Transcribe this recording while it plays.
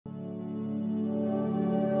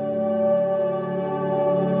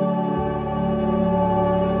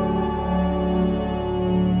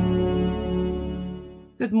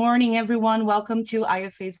Good morning, everyone. Welcome to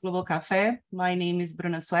IFA's Global Cafe. My name is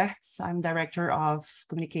Bruna Swerts. I'm Director of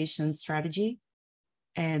Communication Strategy,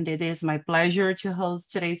 and it is my pleasure to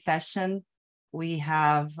host today's session. We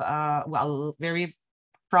have very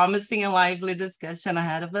promising and lively discussion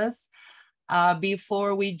ahead of us.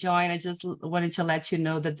 Before we join, I just wanted to let you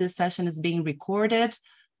know that this session is being recorded.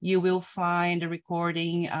 You will find a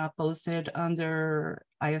recording posted under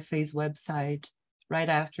IFA's website right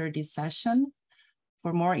after this session.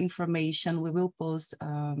 For more information, we will post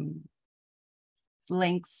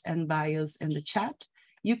links and bios in the chat.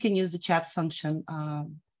 You can use the chat function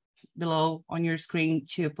below on your screen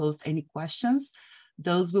to post any questions.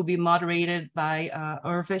 Those will be moderated by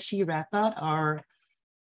Urvashi Ratnat,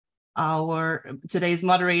 our today's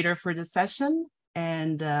moderator for the session.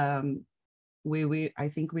 And I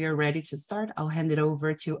think we are ready to start. I'll hand it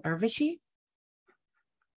over to Urvashi.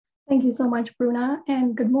 Thank you so much, Bruna,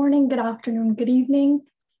 and good morning, good afternoon, good evening.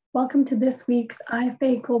 Welcome to this week's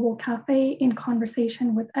IFA Global Cafe in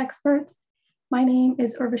Conversation with Experts. My name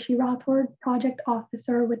is Urvashi Rathod, Project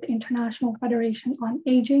Officer with the International Federation on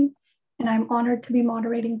Aging, and I'm honored to be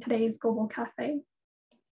moderating today's Global Cafe.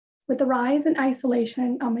 With the rise in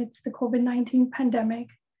isolation amidst the COVID-19 pandemic,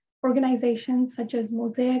 organizations such as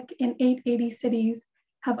Mosaic in 880 cities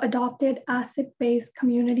have adopted asset-based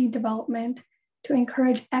community development to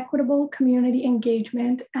encourage equitable community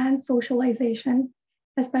engagement and socialization,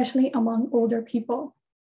 especially among older people,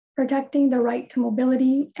 protecting the right to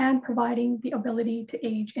mobility and providing the ability to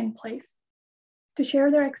age in place. To share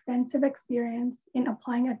their extensive experience in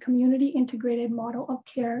applying a community integrated model of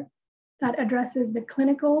care that addresses the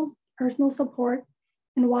clinical, personal support,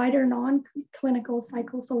 and wider non-clinical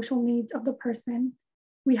psychosocial needs of the person,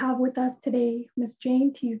 we have with us today Ms.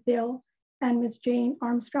 Jayne Teasdale and Ms. Jayne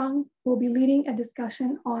Armstrong will be leading a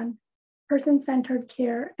discussion on person-centered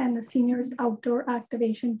care and the Seniors Outdoor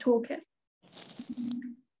Activation Toolkit.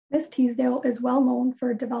 Ms. Teasdale is well known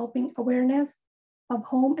for developing awareness of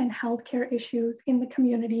home and healthcare issues in the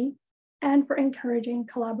community and for encouraging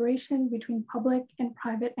collaboration between public and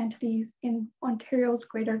private entities in Ontario's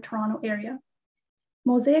Greater Toronto Area.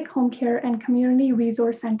 Mosaic Home Care and Community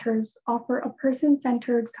Resource Centers offer a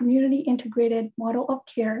person-centered, community-integrated model of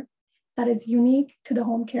care that is unique to the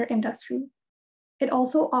home care industry. It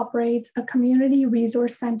also operates a community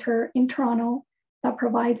resource center in Toronto that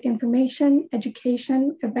provides information,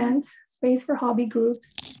 education, events, space for hobby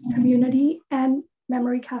groups, community and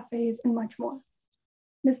memory cafes, and much more.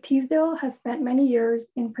 Ms. Teasdale has spent many years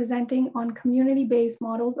in presenting on community-based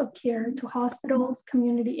models of care to hospitals,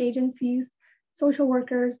 community agencies, social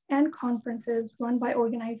workers, and conferences run by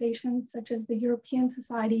organizations such as the European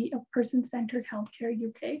Society of Person-Centered Healthcare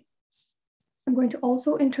UK. I'm going to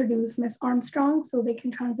also introduce Ms. Armstrong so they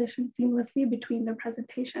can transition seamlessly between their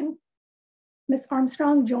presentation. Ms.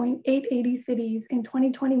 Armstrong joined 880 Cities in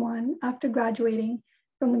 2021 after graduating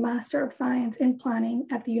from the Master of Science in Planning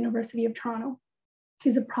at the University of Toronto.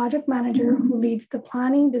 She's a project manager who leads the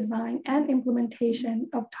planning, design, and implementation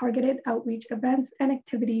of targeted outreach events and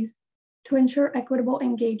activities to ensure equitable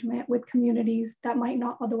engagement with communities that might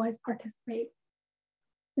not otherwise participate.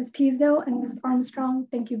 Ms. Teasdale and Ms. Armstrong,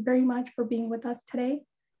 thank you very much for being with us today.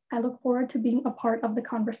 I look forward to being a part of the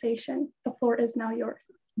conversation. The floor is now yours.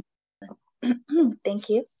 Thank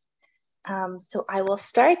you. So I will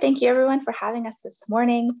start. Thank you everyone for having us this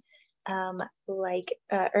morning. Like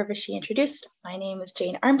Urvashi introduced, my name is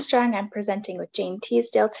Jayne Armstrong. I'm presenting with Jayne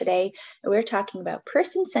Teasdale today, and we're talking about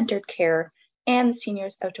person-centered care and the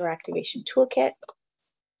Seniors Outdoor Activation Toolkit.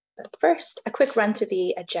 But first, a quick run through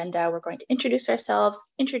the agenda. We're going to introduce ourselves,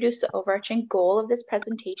 introduce the overarching goal of this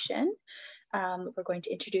presentation. We're going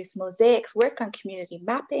to introduce Mosaic's work on community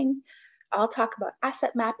mapping. I'll talk about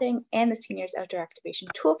asset mapping and the Seniors Outdoor Activation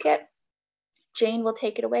Toolkit. Jayne will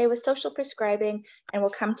take it away with social prescribing, and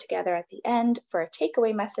we'll come together at the end for a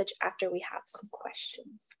takeaway message after we have some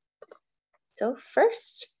questions. So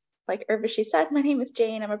first, like Urvashi said, my name is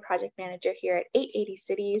Jayne. I'm a project manager here at 880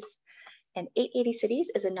 Cities. And 880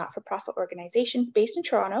 Cities is a not-for-profit organization based in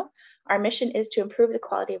Toronto. Our mission is to improve the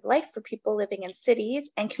quality of life for people living in cities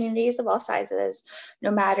and communities of all sizes, no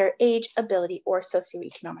matter age, ability, or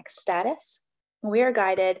socioeconomic status. And we are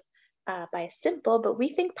guided by a simple, but we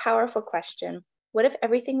think powerful question: what if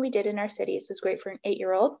everything we did in our cities was great for an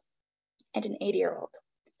 8-year-old and an 80-year-old?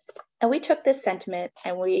 And we took this sentiment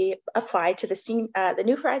and we applied to the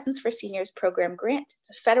New Horizons for Seniors program grant. It's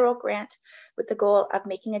a federal grant with the goal of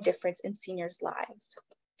making a difference in seniors' lives.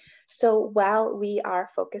 So while we are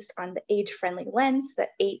focused on the age-friendly lens that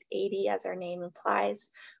 880, as our name implies,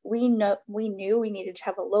 we knew we needed to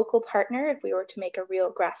have a local partner if we were to make a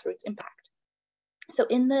real grassroots impact. So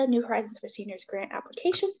in the New Horizons for Seniors grant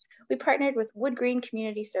application, we partnered with Wood Green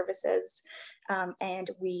Community Services, and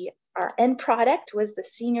our end product was the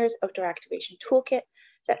Seniors Outdoor Activation Toolkit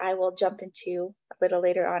that I will jump into a little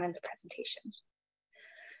later on in the presentation.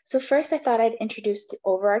 So first, I thought I'd introduce the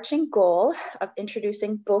overarching goal of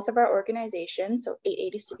introducing both of our organizations, so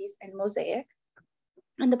 880 Cities and Mosaic.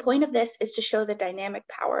 And the point of this is to show the dynamic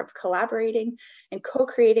power of collaborating and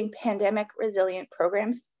co-creating pandemic resilient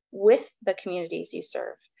programs with the communities you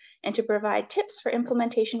serve, and to provide tips for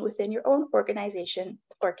implementation within your own organization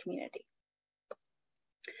or community.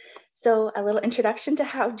 So a little introduction to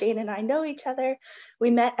how Jayne and I know each other. We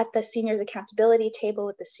met at the Seniors Accountability Table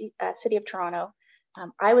with the City of Toronto.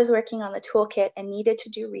 I was working on the toolkit and needed to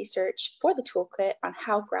do research for the toolkit on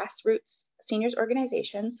how grassroots seniors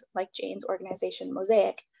organizations, like Jayne's organization,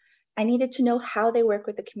 Mosaic, I needed to know how they work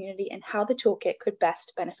with the community and how the toolkit could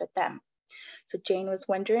best benefit them. So Jayne was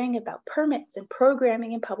wondering about permits and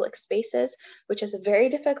programming in public spaces, which is a very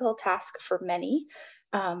difficult task for many.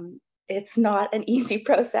 It's not an easy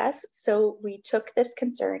process. So we took this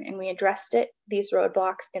concern and we addressed these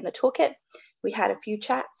roadblocks in the toolkit. We had a few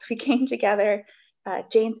chats, we came together.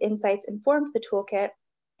 Jayne's insights informed the toolkit,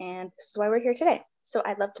 and this is why we're here today. So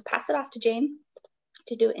I'd love to pass it off to Jayne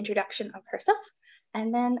to do an introduction of herself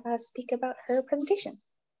and then speak about her presentation.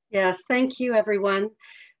 Yes, thank you, everyone.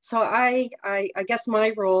 So I guess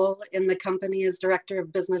my role in the company is Director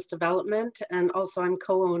of Business Development, and also I'm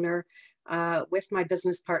co-owner with my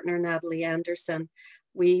business partner, Natalie Anderson.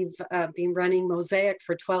 We've been running Mosaic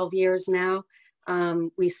for 12 years now.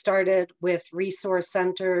 We started with resource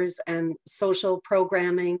centers and social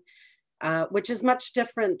programming, which is much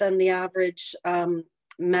different than the average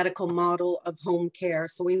medical model of home care.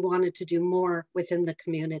 So we wanted to do more within the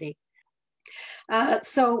community.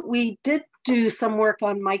 So we did do some work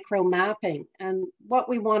on micro mapping, and what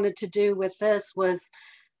we wanted to do with this was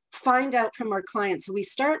find out from our clients. So we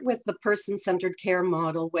start with the person-centered care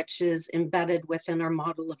model, which is embedded within our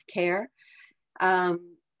model of care. And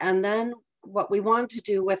then what we want to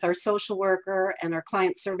do with our social worker and our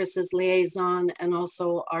client services liaison, and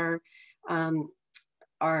also our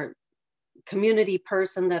community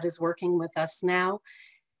person that is working with us now,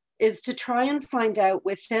 is to try and find out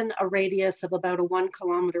within a radius of about a 1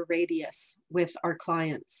 kilometer radius with our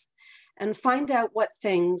clients, and find out what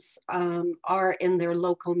things are in their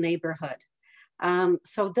local neighborhood.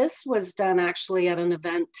 So this was done actually at an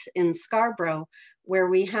event in Scarborough, where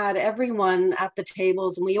we had everyone at the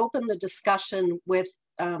tables and we opened the discussion with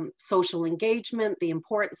social engagement, the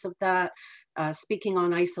importance of that, speaking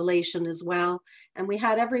on isolation as well. And we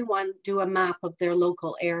had everyone do a map of their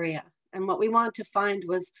local area. And what we wanted to find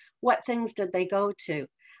was, what things did they go to?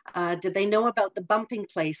 Did they know about the bumping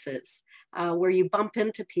places where you bump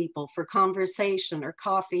into people for conversation, or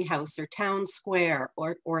coffee house, or town square,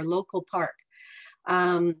 or local park?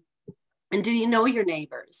 And do you know your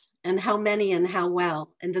neighbors, and how many and how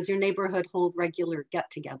well? And does your neighborhood hold regular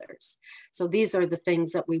get-togethers? So these are the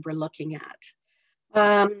things that we were looking at.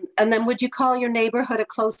 And then, would you call your neighborhood a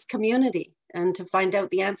close community? And to find out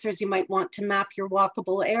the answers, you might want to map your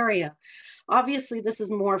walkable area. Obviously, this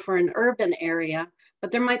is more for an urban area,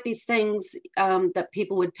 but there might be things that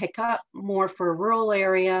people would pick up more for a rural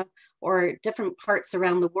area or different parts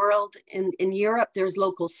around the world. In Europe, there's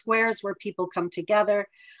local squares where people come together.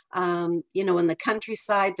 You know, in the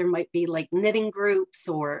countryside, there might be like knitting groups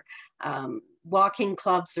or walking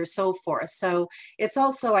clubs or so forth. So it's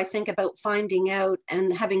also, I think, about finding out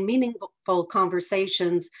and having meaningful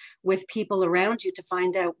conversations with people around you to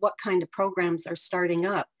find out what kind of programs are starting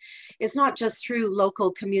up. It's not just through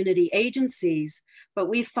local community agencies, but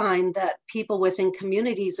we find that people within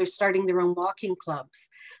communities are starting their own walking clubs,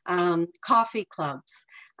 coffee clubs,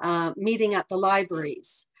 meeting at the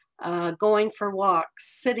libraries, going for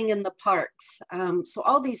walks, sitting in the parks. So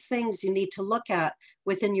all these things you need to look at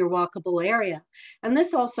within your walkable area. And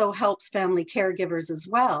this also helps family caregivers as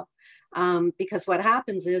well, because what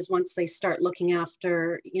happens is, once they start looking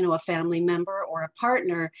after, you know, a family member or a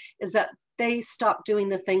partner, is that they stop doing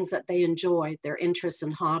the things that they enjoy, their interests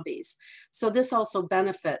and hobbies. So this also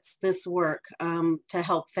benefits this work to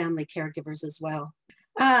help family caregivers as well.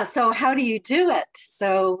 So how do you do it?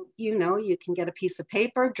 So, you know, you can get a piece of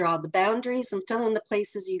paper, draw the boundaries, and fill in the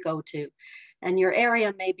places you go to. And your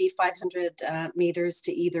area may be 500 meters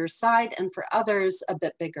to either side, and for others, a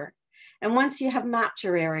bit bigger. And once you have mapped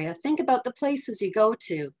your area, think about the places you go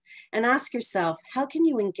to and ask yourself, how can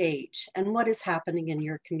you engage and what is happening in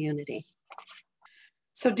your community?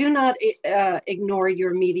 So do not ignore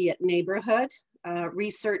your immediate neighborhood.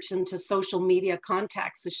 Research into social media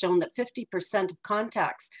contacts has shown that 50% of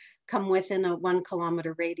contacts come within a 1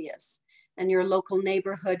 kilometer radius. and your local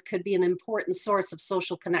neighborhood could be an important source of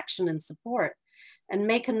social connection and support. And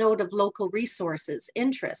make a note of local resources,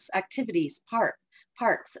 interests, activities,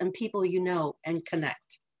 parks, and people you know, and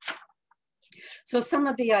connect. So some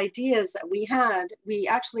of the ideas that we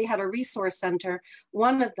actually had a resource center,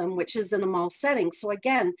 one of them, which is in a mall setting. So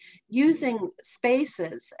again, using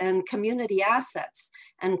spaces and community assets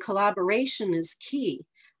and collaboration is key.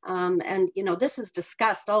 And you know, this is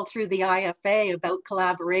discussed all through the IFA about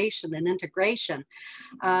collaboration and integration.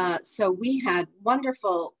 So we had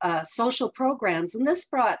wonderful social programs, and this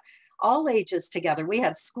brought all ages together. We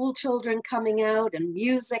had school children coming out, and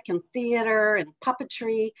music and theater and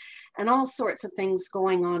puppetry and all sorts of things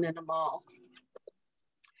going on in a mall.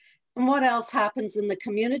 And what else happens in the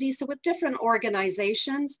community? So with different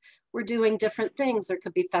organizations, we're doing different things. There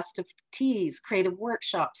could be festive teas, creative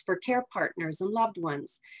workshops for care partners and loved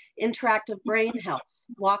ones, interactive brain health,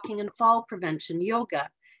 walking and fall prevention, yoga,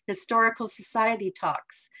 historical society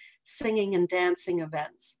talks, singing and dancing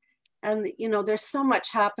events. And, you know, there's so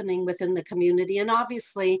much happening within the community. And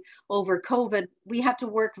obviously over COVID, we had to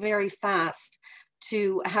work very fast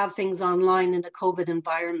to have things online in a COVID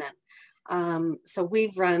environment. So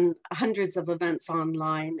we've run hundreds of events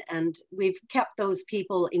online, and we've kept those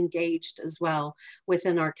people engaged as well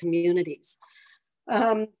within our communities.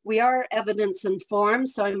 We are evidence informed.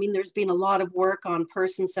 So, I mean, there's been a lot of work on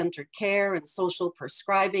person-centered care and social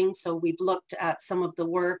prescribing. So we've looked at some of the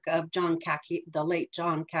work of the late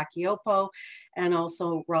John Cacioppo, and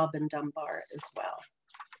also Robin Dunbar as well.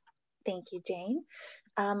 Thank you, Jayne.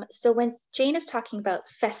 So when Jayne is talking about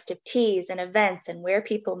festive teas and events and where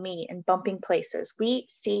people meet and bumping places, we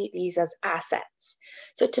see these as assets.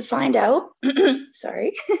 So to find out,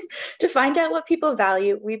 to find out what people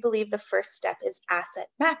value, we believe the first step is asset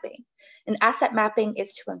mapping. And asset mapping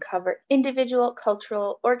is to uncover individual,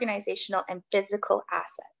 cultural, organizational, and physical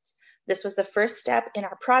assets. This was the first step in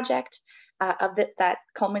our project that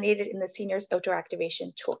culminated in the Seniors Outdoor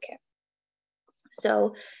Activation Toolkit.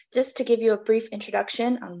 So just to give you a brief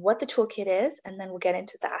introduction on what the toolkit is, and then we'll get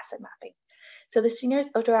into the asset mapping. So the Seniors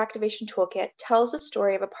Outdoor Activation Toolkit tells the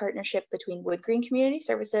story of a partnership between Wood Green Community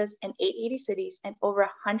Services and 880 Cities and over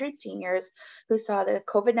 100 seniors who saw the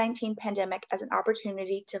COVID-19 pandemic as an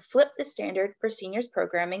opportunity to flip the standard for seniors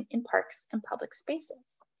programming in parks and public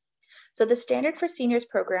spaces. So the standard for seniors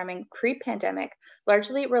programming pre-pandemic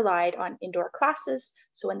largely relied on indoor classes.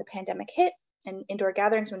 So when the pandemic hit and indoor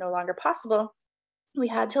gatherings were no longer possible, we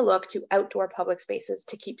had to look to outdoor public spaces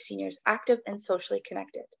to keep seniors active and socially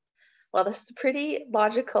connected. While this is pretty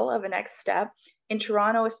logical of a next step, in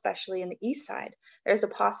Toronto, especially in the East Side, there's a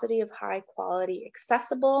paucity of high quality,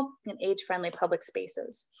 accessible, and age-friendly public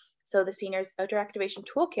spaces. So the Seniors Outdoor Activation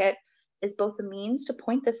Toolkit is both a means to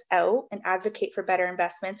point this out and advocate for better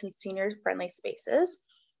investments in senior-friendly spaces,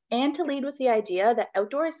 and to lead with the idea that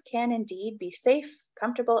outdoors can indeed be safe,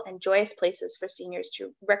 comfortable, and joyous places for seniors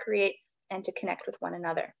to recreate and to connect with one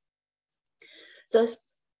another. So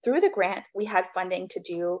through the grant, we had funding to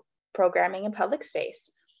do programming in public space,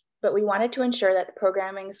 but we wanted to ensure that the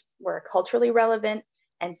programmings were culturally relevant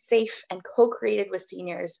and safe and co-created with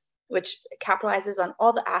seniors, which capitalizes on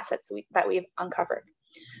all the assets that we've uncovered.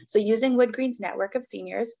 So using Wood Green's network of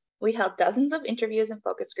seniors, we held dozens of interviews and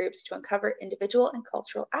focus groups to uncover individual and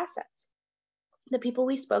cultural assets. The people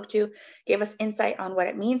we spoke to gave us insight on what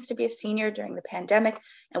it means to be a senior during the pandemic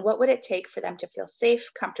and what would it take for them to feel safe,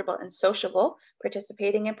 comfortable, and sociable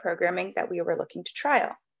participating in programming that we were looking to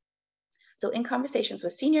trial. So in conversations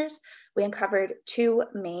with seniors, we uncovered two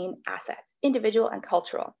main assets, individual and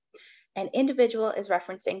cultural. And individual is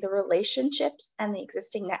referencing the relationships and the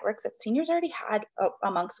existing networks that seniors already had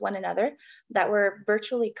amongst one another that were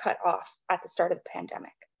virtually cut off at the start of the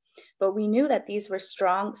pandemic. But we knew that these were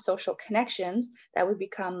strong social connections that would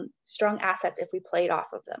become strong assets if we played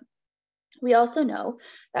off of them. We also know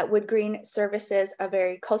that Wood Green services a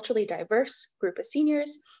very culturally diverse group of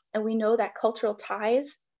seniors, and we know that cultural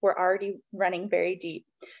ties were already running very deep.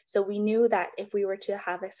 So we knew that if we were to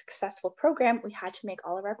have a successful program, we had to make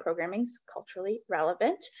all of our programmings culturally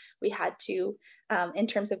relevant. We had to, in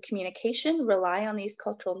terms of communication, rely on these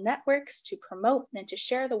cultural networks to promote and to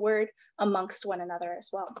share the word amongst one another as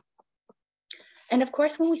well. And of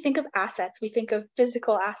course, when we think of assets, we think of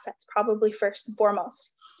physical assets, probably first and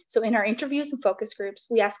foremost. So in our interviews and focus groups,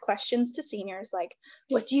 we ask questions to seniors like,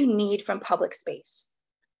 what do you need from public space?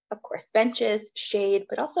 Of course, benches, shade,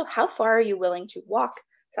 but also how far are you willing to walk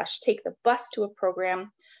 / take the bus to a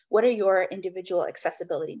program? What are your individual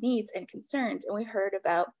accessibility needs and concerns? And we heard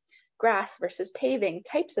about grass versus paving,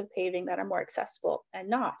 types of paving that are more accessible and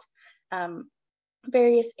not.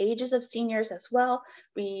 various ages of seniors as well.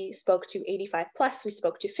 We spoke to 85 plus, we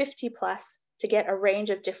spoke to 50 plus to get a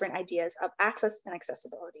range of different ideas of access and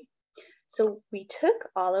accessibility. So we took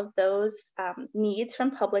all of those needs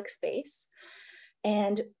from public space,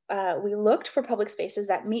 and we looked for public spaces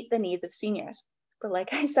that meet the needs of seniors. But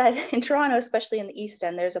like I said, in Toronto, especially in the East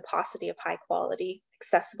End, there's a paucity of high quality,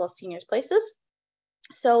 accessible seniors places.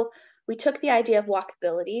 So we took the idea of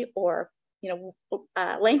walkability, or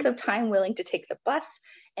length of time willing to take the bus,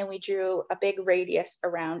 and we drew a big radius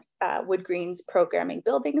around Wood Green's programming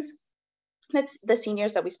buildings. That's the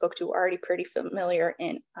seniors that we spoke to were already pretty familiar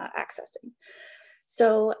in accessing.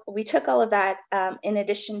 So we took all of that in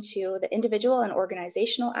addition to the individual and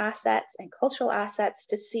organizational assets and cultural assets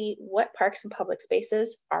to see what parks and public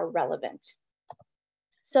spaces are relevant.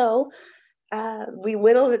 So we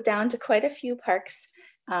whittled it down to quite a few parks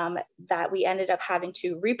that we ended up having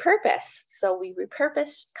to repurpose. So we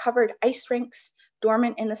repurposed covered ice rinks,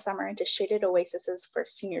 dormant in the summer, into shaded oases for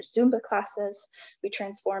senior Zumba classes. We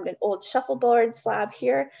transformed an old shuffleboard slab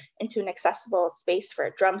here into an accessible space for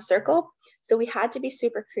a drum circle. So we had to be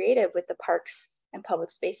super creative with the parks and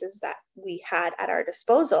public spaces that we had at our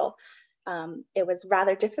disposal. It was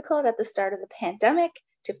rather difficult at the start of the pandemic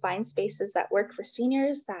to find spaces that work for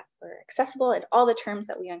seniors, that were accessible in all the terms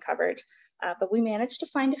that we uncovered, but we managed to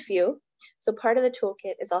find a few. So part of the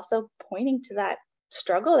toolkit is also pointing to that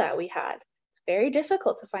struggle that we had. It's very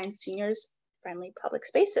difficult to find seniors-friendly public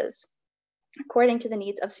spaces according to the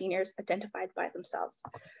needs of seniors identified by themselves.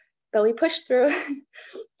 But we pushed through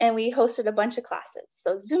and we hosted a bunch of classes.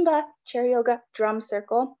 So Zumba, chair yoga, drum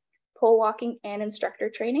circle, pole walking, and instructor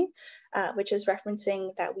training, which is referencing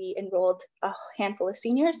that we enrolled a handful of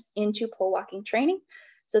seniors into pole walking training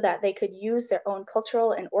so that they could use their own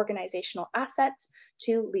cultural and organizational assets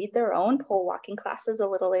to lead their own pole walking classes a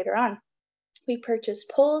little later on. We purchased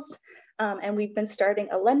poles, and we've been starting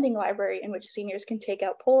a lending library in which seniors can take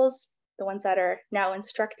out poles, the ones that are now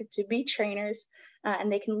instructed to be trainers,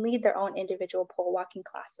 and they can lead their own individual pole walking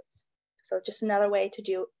classes. So just another way to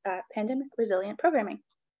do pandemic resilient programming.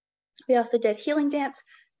 We also did healing dance,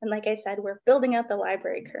 and like I said, we're building out the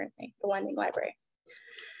library currently, the lending library.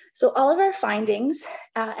 So all of our findings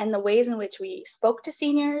and the ways in which we spoke to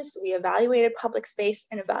seniors, we evaluated public space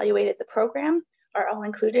and evaluated the program are all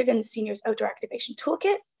included in the Seniors Outdoor Activation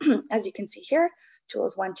Toolkit, as you can see here,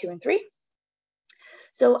 tools 1, 2, and 3.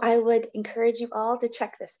 So I would encourage you all to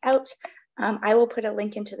check this out. I will put a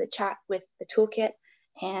link into the chat with the toolkit,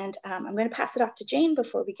 and I'm going to pass it off to Jayne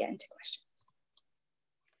before we get into questions.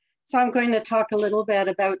 So I'm going to talk a little bit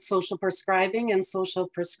about social prescribing and social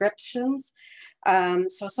prescriptions.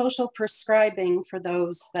 So social prescribing, for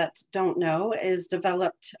those that don't know, is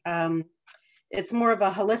developed, it's more of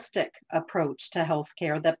a holistic approach to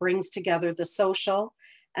healthcare that brings together the social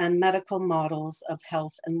and medical models of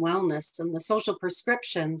health and wellness. And the social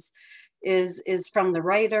prescriptions is from the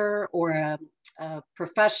writer or a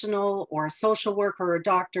professional or a social worker or a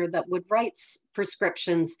doctor that would write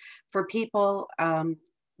prescriptions for people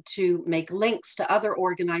to make links to other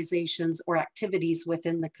organizations or activities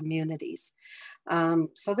within the communities.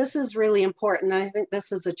 So this is really important. I think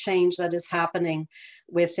this is a change that is happening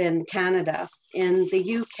within Canada. In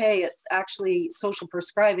the UK, it's actually social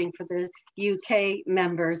prescribing for the UK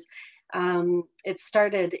members. It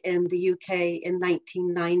started in the UK in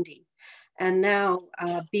 1990. And now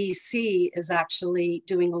BC is actually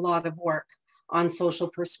doing a lot of work on social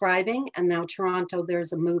prescribing. And now Toronto,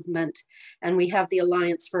 there's a movement, and we have the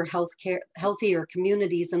Alliance for Healthier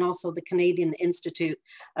Communities and also the Canadian Institute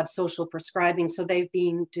of Social Prescribing. So they've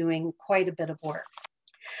been doing quite a bit of work.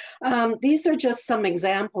 These are just some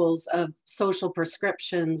examples of social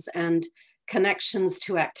prescriptions and connections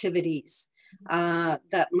to activities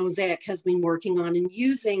that Mosaic has been working on and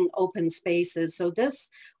using open spaces. So this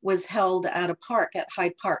was held at a park at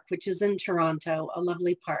High Park, which is in Toronto, a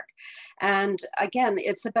lovely park. And again,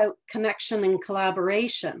 it's about connection and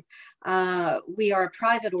collaboration. We are a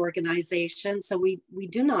private organization, so we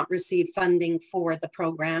do not receive funding for the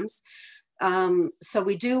programs. So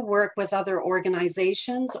we do work with other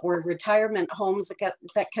organizations or retirement homes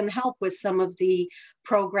that can help with some of the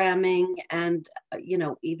programming and,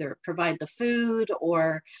 either provide the food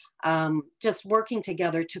or just working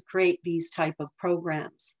together to create these type of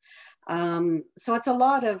programs. So it's a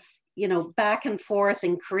lot of, back and forth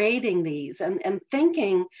and creating these and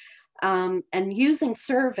thinking and using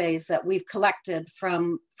surveys that we've collected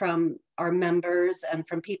from our members and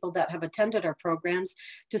from people that have attended our programs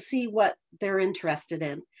to see what they're interested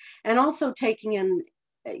in. And also taking in,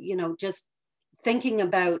 just thinking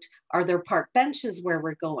about, are there park benches where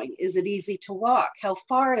we're going? Is it easy to walk? How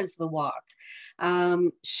far is the walk?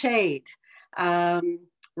 Shade.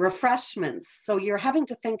 refreshments. So you're having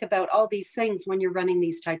to think about all these things when you're running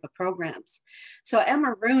these type of programs. So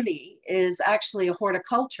Emma Rooney is actually a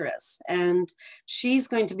horticulturist, and she's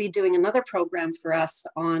going to be doing another program for us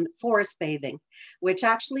on forest bathing, which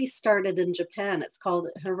actually started in Japan. It's called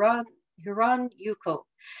Hiran Yuko.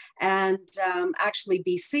 And actually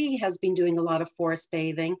BC has been doing a lot of forest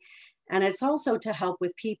bathing. And it's also to help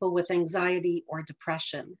with people with anxiety or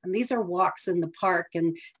depression. And these are walks in the park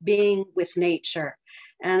and being with nature.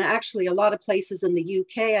 And actually a lot of places in the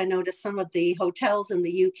UK, I noticed some of the hotels in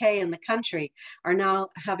the UK and the country are now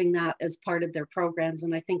having that as part of their programs.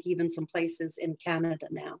 And I think even some places in Canada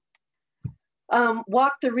now.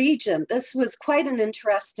 Walk the Region. This was quite an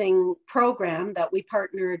interesting program that we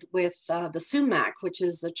partnered with the Sumac, which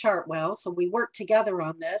is the Chartwell. So we worked together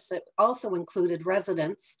on this. It also included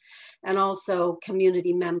residents and also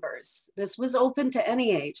community members. This was open to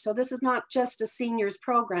any age. So this is not just a seniors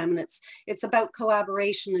program, and it's about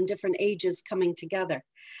collaboration and different ages coming together.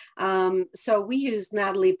 So we used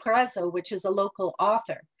Natalie Perezzo, which is a local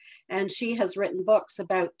author. And she has written books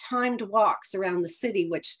about timed walks around the city,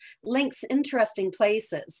 which links interesting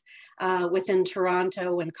places within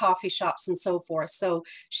Toronto and coffee shops and so forth. So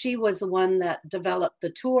she was the one that developed the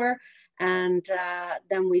tour, and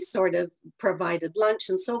then we sort of provided lunch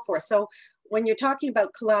and so forth. So when you're talking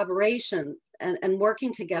about collaboration and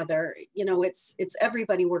working together, you know, it's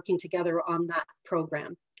everybody working together on that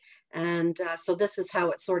program. And so this is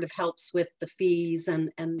how it sort of helps with the fees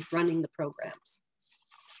and running the programs.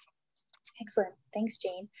 Excellent. Thanks,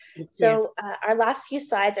 Jayne. So our last few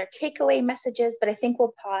slides are takeaway messages, but I think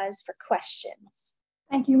we'll pause for questions.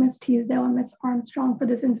 Thank you, Ms. Teasdale and Ms. Armstrong, for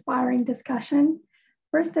this inspiring discussion.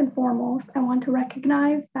 First and foremost, I want to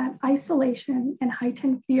recognize that isolation and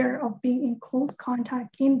heightened fear of being in close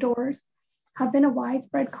contact indoors have been a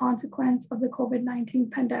widespread consequence of the COVID-19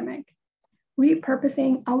 pandemic.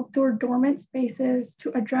 Repurposing outdoor dormant spaces to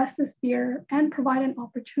address this fear and provide an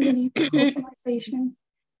opportunity for socialization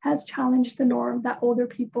has challenged the norm that older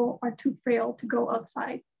people are too frail to go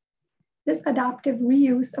outside. This adaptive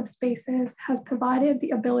reuse of spaces has provided the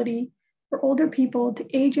ability for older people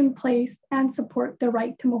to age in place and support their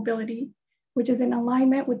right to mobility, which is in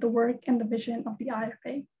alignment with the work and the vision of the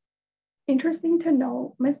IFA. Interesting to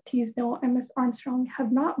know, Ms. Teasdale and Ms. Armstrong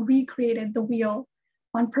have not recreated the wheel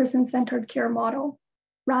on person-centered care model.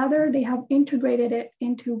 Rather, they have integrated it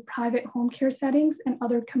into private home care settings and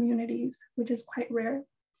other communities, which is quite rare.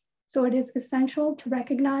 So it is essential to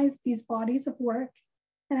recognize these bodies of work,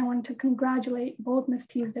 and I want to congratulate both Ms.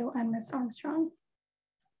 Teasdale and Ms. Armstrong.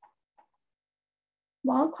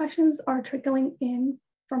 While questions are trickling in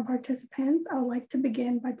from participants, I would like to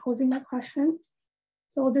begin by posing my question.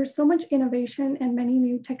 So there's so much innovation and many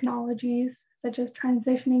new technologies, such as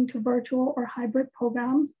transitioning to virtual or hybrid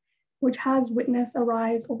programs, which has witnessed a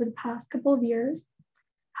rise over the past couple of years.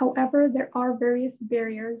 However, there are various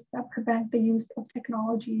barriers that prevent the use of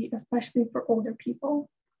technology, especially for older people.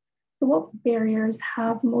 So what barriers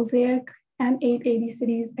have Mosaic and 880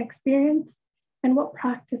 Cities experienced, and what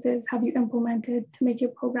practices have you implemented to make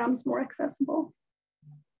your programs more accessible?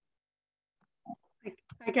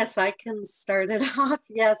 I guess I can start it off.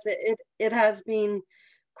 Yes, it has been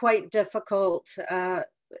quite difficult.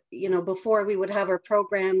 You know, before we would have our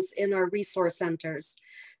programs in our resource centers.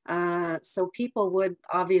 So people would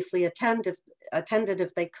obviously attend it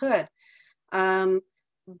if they could.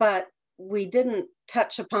 But we didn't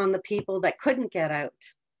touch upon the people that couldn't get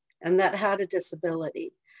out and that had a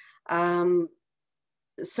disability.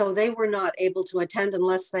 So they were not able to attend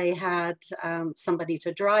unless they had somebody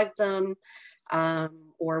to drive them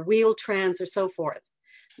or wheel trans or so forth.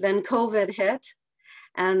 Then COVID hit.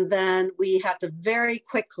 And then we had to very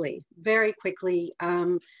quickly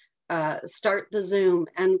start the Zoom.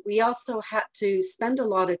 And we also had to spend a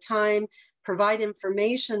lot of time, provide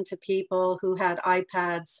information to people who had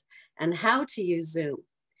iPads and how to use Zoom.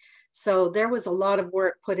 So there was a lot of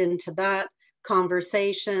work put into that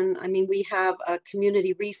conversation. I mean, we have a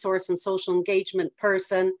community resource and social engagement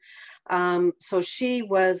person. So she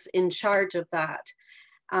was in charge of that.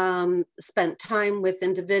 Spent time with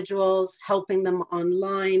individuals, helping them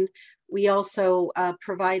online. We also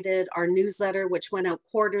provided our newsletter, which went out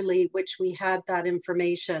quarterly, which we had that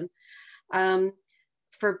information.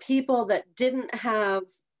 For people that didn't have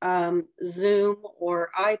Zoom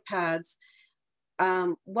or iPads,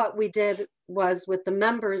 what we did was with the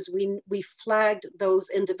members, we flagged those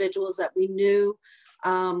individuals that we knew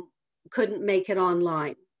couldn't make it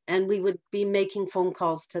online, and we would be making phone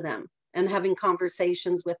calls to them and having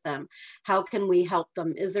conversations with them. How can we help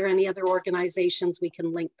them? Is there any other organizations we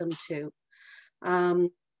can link them to?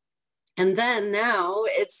 And then now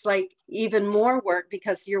it's like even more work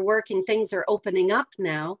because you're working, things are opening up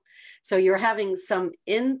now. So you're having some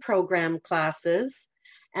in-program classes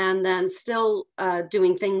and then still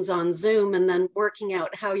doing things on Zoom and then working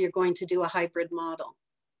out how you're going to do a hybrid model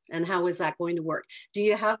and how is that going to work. Do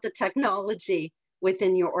you have the technology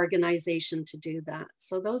within your organization to do that?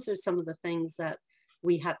 So those are some of the things that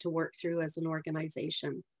we had to work through as an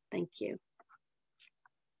organization. Thank you.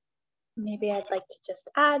 Maybe I'd like to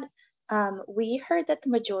just add, we heard that the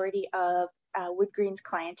majority of Wood Green's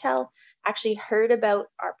clientele actually heard about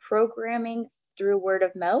our programming through word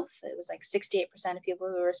of mouth. It was like 68% of people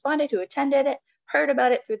who responded, who attended it, heard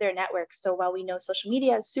about it through their network. So while we know social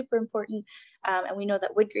media is super important, and we know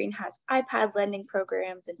that Wood Green has iPad lending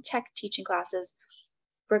programs and tech teaching classes,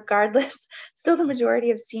 regardless, still the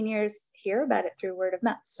majority of seniors hear about it through word of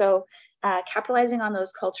mouth. So capitalizing on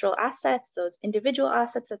those cultural assets, those individual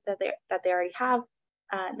assets that they already have,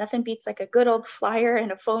 nothing beats like a good old flyer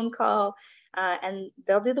and a phone call, and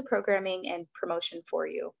they'll do the programming and promotion for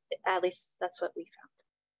you. At least that's what we found.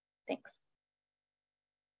 Thanks.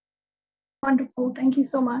 Wonderful, thank you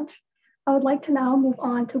so much. I would like to now move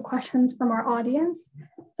on to questions from our audience.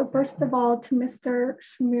 So first of all, to Mr.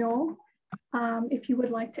 Shmuel, if you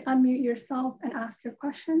would like to unmute yourself and ask your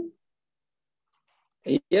question.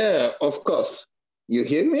 Yeah, of course. You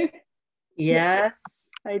hear me? Yes,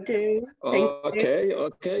 I do. Okay.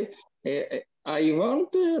 I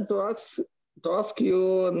want to ask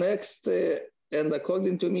you next, and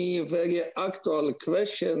according to me, very actual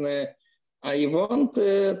question. I want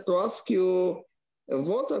to ask you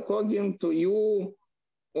what, according to you,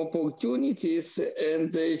 opportunities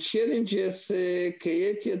and challenges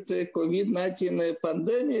created COVID-19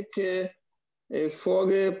 pandemic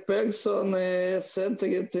for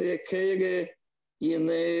person-centered care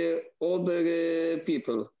in other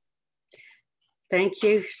people? Thank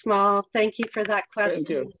you, Shmuel. Thank you for that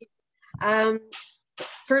question. Thank you.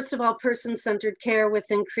 First of all, person-centered care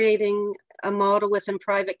within creating a model within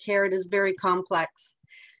private care, it is very complex.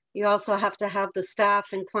 You also have to have the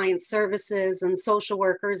staff and client services and social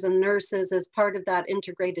workers and nurses as part of that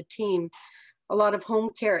integrated team. A lot of home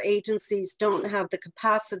care agencies don't have the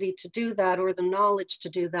capacity to do that or the knowledge to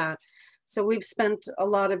do that. So we've spent a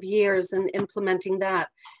lot of years in implementing that,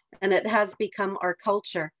 and it has become our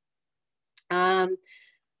culture.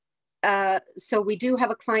 So we do have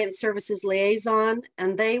a client services liaison,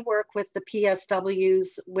 and they work with the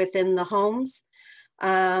PSWs within the homes.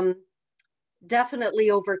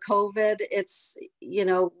 Definitely over COVID, it's, you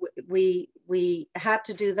know, we had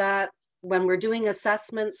to do that. When we're doing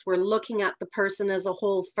assessments, we're looking at the person as a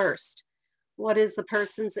whole first. What is the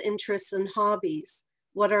person's interests and hobbies?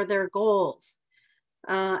 What are their goals?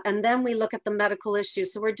 And then we look at the medical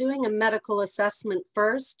issues. So we're doing a medical assessment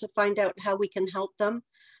first to find out how we can help them.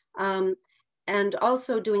 And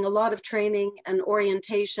also doing a lot of training and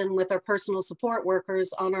orientation with our personal support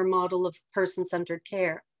workers on our model of person-centered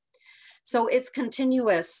care. So it's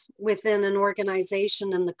continuous within an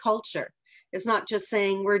organization and the culture. It's not just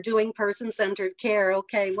saying we're doing person-centered care.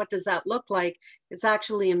 Okay, what does that look like? It's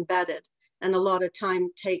actually embedded, and a lot of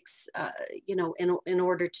time takes, you know, in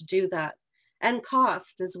order to do that, and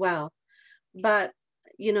cost as well. But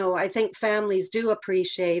you know, I think families do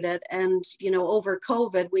appreciate it. And you know, over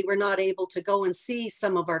COVID, we were not able to go and see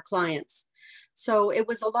some of our clients, so it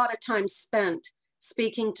was a lot of time spent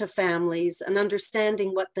speaking to families and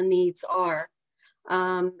understanding what the needs are.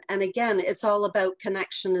 And again, it's all about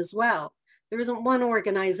connection as well. There isn't one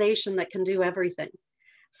organization that can do everything.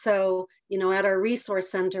 So, you know, at our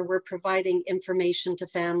resource center, we're providing information to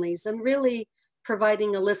families and really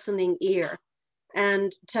providing a listening ear.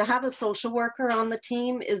 And to have a social worker on the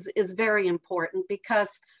team is very important,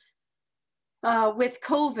 because with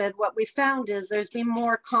COVID, what we found is there's been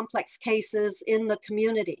more complex cases in the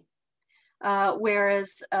community.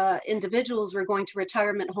 Whereas individuals were going to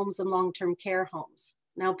retirement homes and long-term care homes.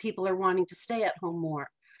 Now people are wanting to stay at home more.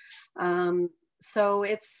 So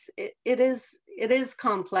it is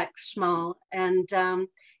complex, Shmuel, and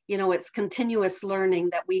you know, it's continuous learning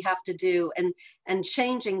that we have to do, and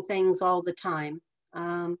changing things all the time.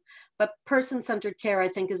 But person-centered care, I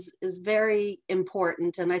think, is very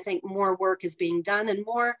important, and I think more work is being done, and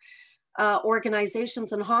more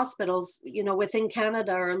organizations and hospitals, you know, within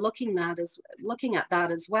Canada are looking at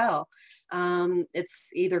that as well. It's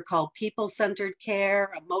either called people-centered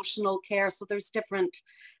care, emotional care. So there's different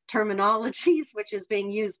terminologies which is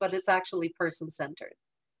being used, but it's actually person-centered.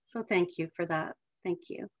 So thank you for that. Thank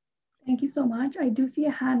you. Thank you so much. I do see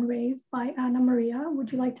a hand raised by Anna Maria.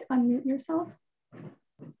 Would you like to unmute yourself?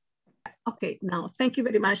 Okay, now, thank you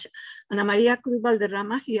very much. Ana Maria Cruz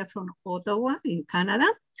Valderrama here from Ottawa in Canada.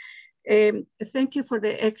 Thank you for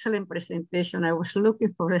the excellent presentation. I was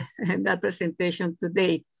looking for that presentation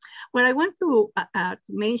today. What I want to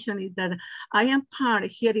mention is that I am part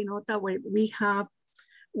here in Ottawa. We have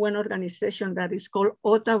one organization that is called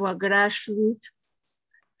Ottawa Grassroots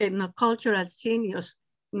Cultural Seniors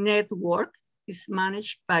Network. It's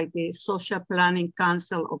managed by the Social Planning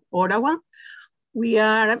Council of Ottawa. We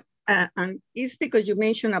are, and it's because you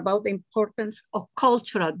mentioned about the importance of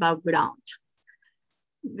cultural background.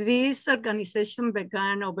 This organization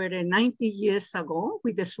began over 90 years ago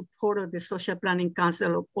with the support of the Social Planning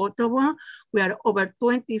Council of Ottawa. We are over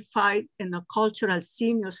 25 in a cultural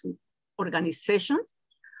seniors organizations,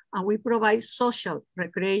 and we provide social,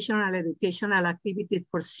 recreational, and educational activities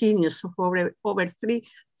for seniors of over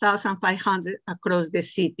 3,500 across the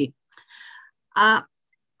city.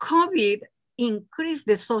 COVID increased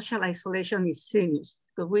the social isolation in seniors,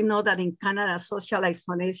 because we know that in Canada, social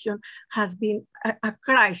isolation has been a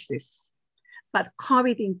crisis, but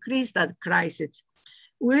COVID increased that crisis.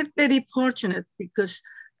 We're very fortunate because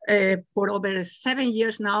for over 7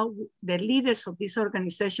 years now, the leaders of this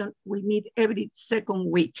organization, we meet every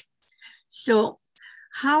second week. So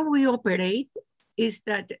how we operate is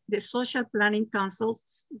that the social planning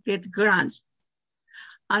councils get grants,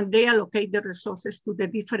 and they allocate the resources to the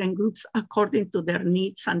different groups according to their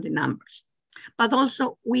needs and the numbers. But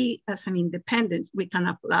also we, as an independent, we can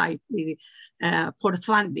apply for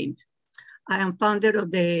funding. I am founder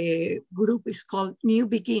of the group, is called New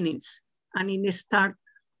Beginnings, and it started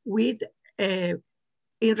with, in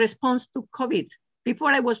response to COVID.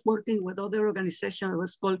 Before I was working with other organizations, it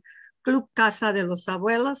was called Club Casa de los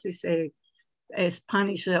Abuelos. It's a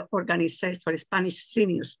Spanish organization for Spanish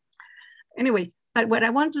seniors. Anyway, but what I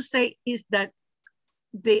want to say is that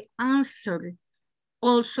the answer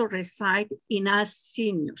also resides in us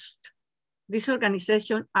seniors. These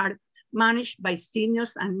organizations are managed by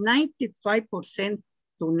seniors, and 95%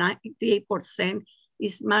 to 98%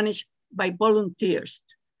 is managed by volunteers.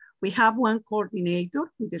 We have one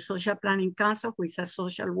coordinator with the Social Planning Council, who is a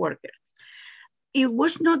social worker. It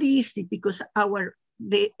was not easy because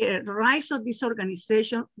the rise of this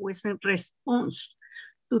organization was in response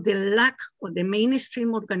to the lack of the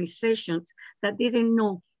mainstream organizations that didn't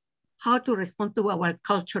know how to respond to our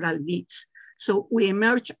cultural needs. So we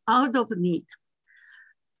emerged out of need.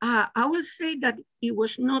 I will say that it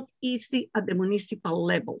was not easy at the municipal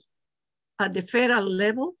level. At the federal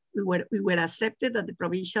level, we were accepted at the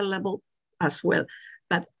provincial level as well.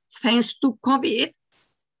 But thanks to COVID,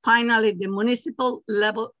 finally the municipal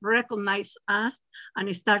level recognized us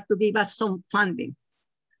and started to give us some funding,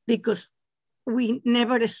 because we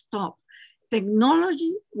never stopped.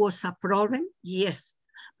 Technology was a problem, yes,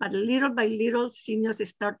 but little by little, seniors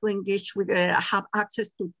start to engage with, have access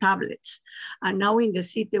to tablets. And now in the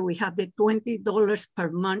city, we have the $20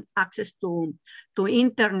 per month access to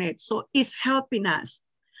internet. So it's helping us.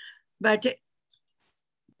 But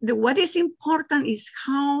what is important is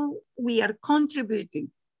how we are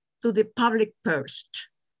contributing to the public first,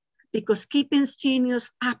 because keeping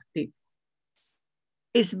seniors active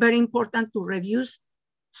is very important to reduce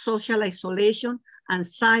social isolation,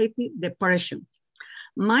 anxiety, depression.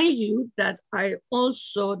 Mind you that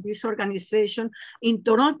this organization in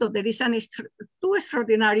Toronto, there is two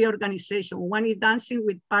extraordinary organizations. One is Dancing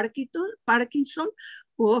with Parkinson,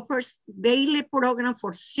 who offers daily program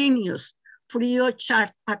for seniors free of charge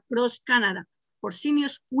across Canada for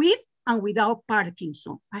seniors with and without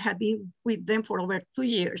Parkinson. I have been with them for over 2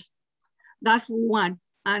 years. That's one.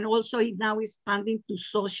 And also now expanding to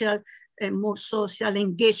social and more social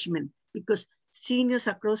engagement, because seniors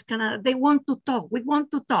across Canada, they want to talk. We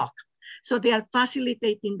want to talk. So they are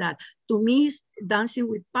facilitating that. To me, Dancing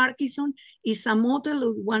with Parkinson is a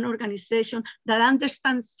model of one organization that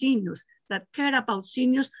understands seniors, that care about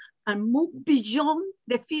seniors and move beyond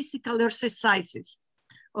the physical exercises.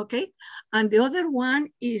 Okay, and the other one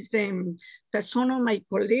is that some of my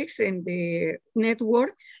colleagues in the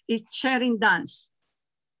network is Sharing Dance.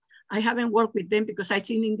 I haven't worked with them because I've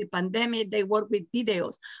seen in the pandemic, they work with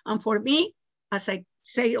videos. And for me, as I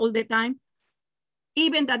say all the time,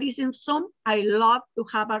 even that isn't some, I love to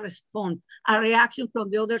have a response, a reaction from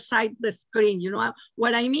the other side of the screen. You know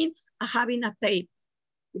what I mean? Having a tape.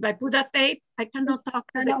 If I put a tape, I cannot talk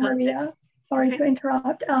to the Maria, sorry to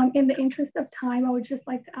interrupt. In the interest of time, I would just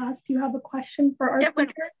like to ask, do you have a question for our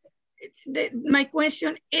speakers? My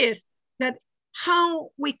question is that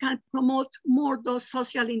how we can promote more those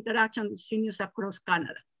social interactions with seniors across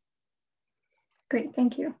Canada. Great,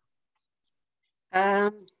 thank you.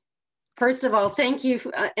 First of all, thank you,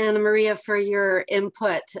 Anna Maria, for your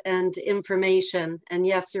input and information. And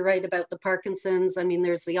yes, you're right about the Parkinson's. I mean,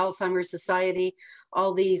 there's the Alzheimer's Society.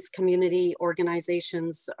 All these community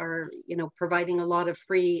organizations are, you know, providing a lot of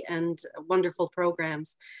free and wonderful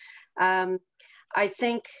programs. I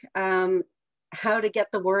think how to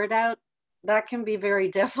get the word out, that can be very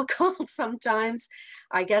difficult sometimes.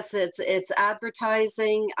 I guess it's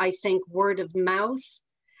advertising. I think word of mouth.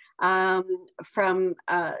 From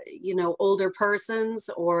you know, older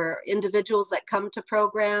persons or individuals that come to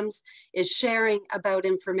programs is sharing about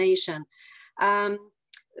information.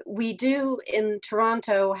 We do in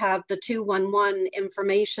Toronto have the 211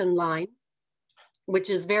 information line,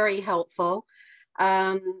 which is very helpful.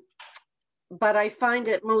 But I find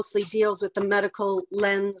it mostly deals with the medical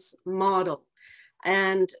lens model.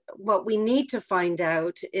 And what we need to find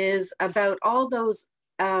out is about all those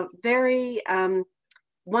very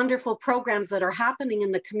wonderful programs that are happening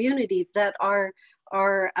in the community that are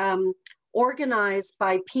organized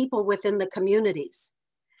by people within the communities.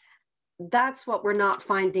 That's what we're not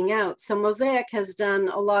finding out. So Mosaic has done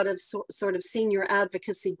a lot of sort of senior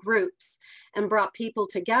advocacy groups and brought people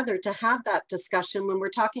together to have that discussion when we're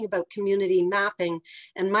talking about community mapping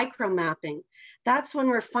and micro mapping. That's when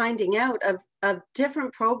we're finding out of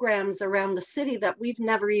different programs around the city that we've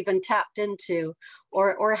never even tapped into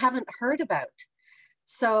or haven't heard about.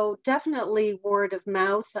 So definitely word of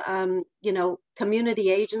mouth, you know, community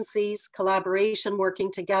agencies, collaboration,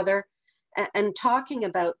 working together and talking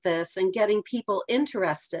about this and getting people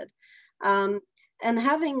interested and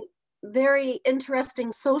having very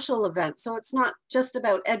interesting social events. So it's not just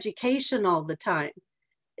about education all the time.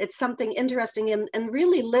 It's something interesting and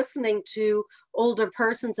really listening to older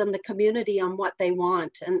persons in the community on what they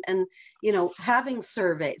want and you know, having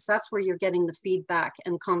surveys. That's where you're getting the feedback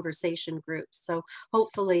and conversation groups. So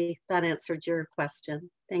hopefully that answered your question.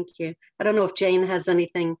 Thank you. I don't know if Jayne has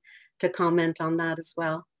anything to comment on that as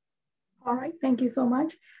well. All right, thank you so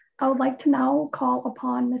much. I would like to now call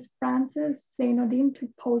upon Ms. Frances Zainodine to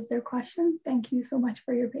pose their question. Thank you so much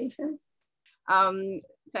for your patience.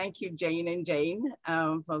 Thank you, Jayne and Jayne,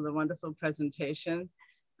 for the wonderful presentation.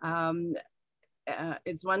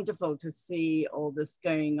 It's wonderful to see all this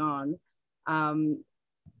going on and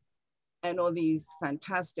all these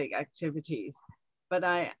fantastic activities. But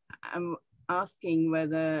I'm asking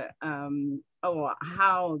whether, or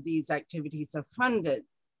how these activities are funded.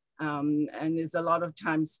 And there's a lot of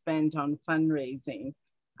time spent on fundraising.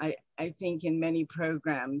 I think in many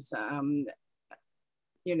programs,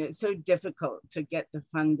 you know, it's so difficult to get the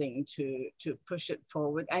funding to push it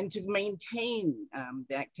forward and to maintain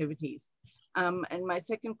the activities. And my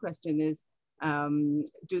second question is,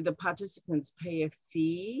 do the participants pay a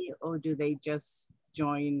fee or do they just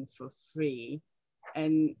join for free?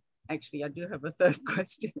 And actually, I do have a third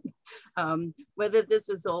question, whether this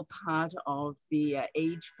is all part of the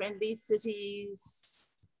age-friendly cities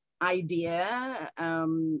idea,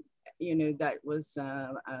 you know, that was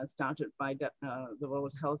started by the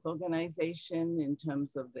World Health Organization in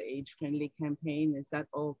terms of the age-friendly campaign. Is that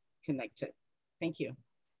all connected? Thank you.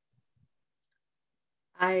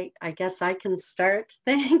 I guess I can start.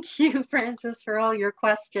 Thank you, Frances, for all your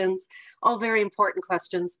questions, all very important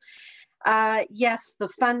questions. Yes, the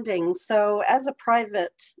funding. So as a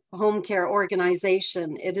private home care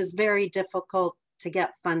organization, it is very difficult to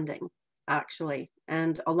get funding, actually,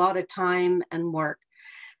 and a lot of time and work.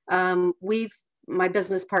 My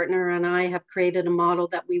business partner and I have created a model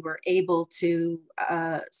that we were able to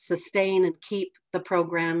sustain and keep the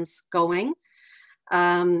programs going.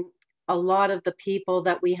 A lot of the people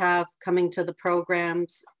that we have coming to the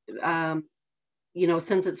programs, you know,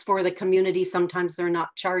 since it's for the community, sometimes they're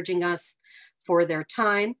not charging us for their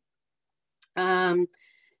time.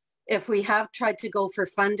 If we have tried to go for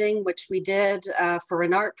funding, which we did for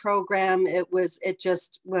an art program, it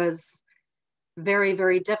just was very,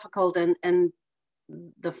 very difficult. And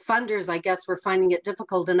the funders, I guess, were finding it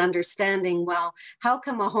difficult in understanding, well, how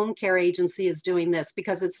come a home care agency is doing this?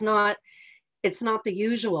 Because it's not the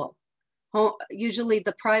usual. Usually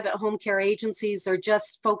the private home care agencies are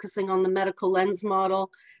just focusing on the medical lens model,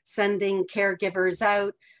 sending caregivers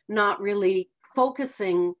out, not really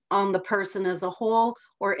focusing on the person as a whole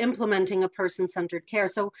or implementing a person-centered care.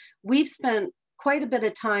 So we've spent quite a bit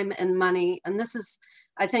of time and money, and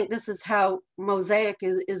I think this is how Mosaic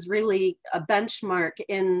is really a benchmark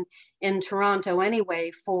in Toronto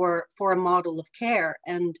anyway for a model of care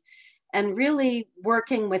and really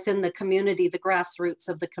working within the community, the grassroots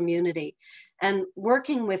of the community, and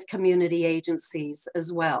working with community agencies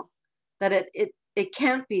as well, that it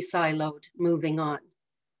can't be siloed moving on.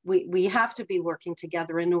 We have to be working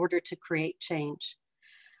together in order to create change.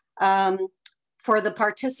 For the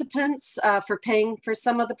participants, for paying for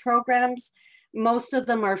some of the programs, most of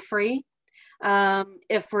them are free.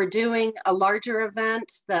 If we're doing a larger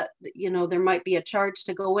event that, you know, there might be a charge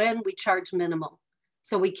to go in, we charge minimal.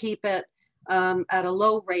 So we keep it at a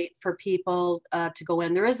low rate for people to go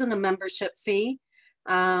in. There isn't a membership fee.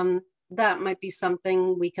 That might be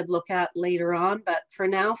something we could look at later on, but for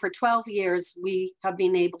now, for 12 years, we have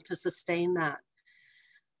been able to sustain that.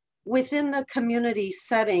 Within the community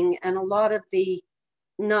setting, and a lot of the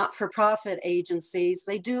not-for-profit agencies,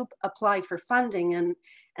 they do apply for funding, and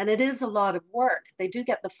it is a lot of work. They do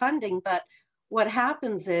get the funding, but what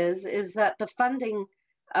happens is that the funding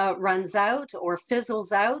runs out or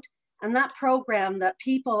fizzles out, and that program that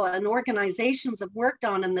people and organizations have worked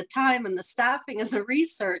on, and the time and the staffing and the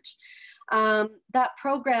research, that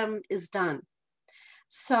program is done.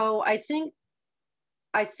 So I think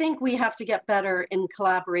we have to get better in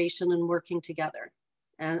collaboration and working together,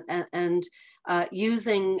 and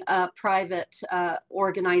using private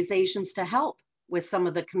organizations to help with some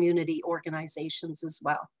of the community organizations as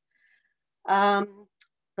well.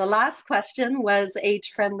 The last question was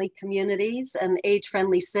age-friendly communities and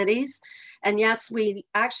age-friendly cities. And yes, we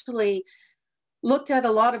actually looked at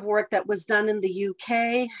a lot of work that was done in the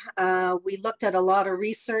UK. We looked at a lot of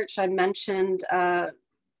research. I mentioned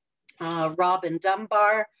Robin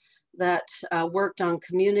Dunbar that worked on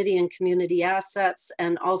community and community assets,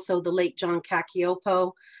 and also the late John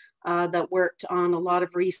Cacioppo that worked on a lot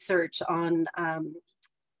of research on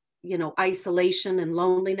you know, isolation and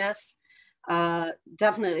loneliness.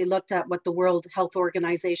 Definitely looked at what the World Health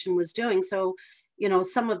Organization was doing. So, you know,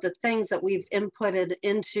 some of the things that we've inputted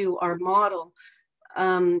into our model,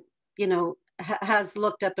 you know, has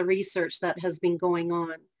looked at the research that has been going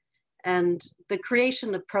on and the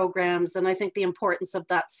creation of programs. And I think the importance of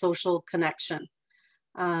that social connection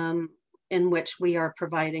in which we are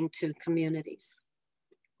providing to communities.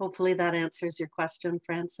 Hopefully that answers your question,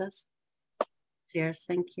 Francis. Cheers,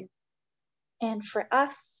 thank you. And for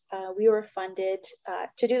us, we were funded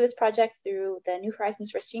to do this project through the New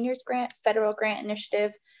Horizons for Seniors grant, federal grant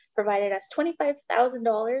initiative, provided us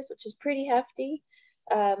 $25,000, which is pretty hefty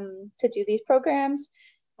to do these programs.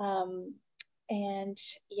 And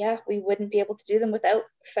yeah, we wouldn't be able to do them without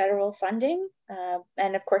federal funding.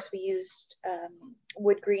 And of course we used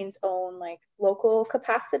Wood Green's own like local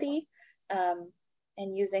capacity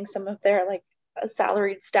and using some of their like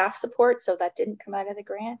salaried staff support. So that didn't come out of the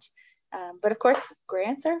grant. But of course,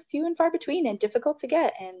 grants are few and far between and difficult to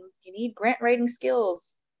get, and you need grant writing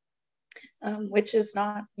skills, which is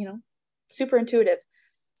not, you know, super intuitive.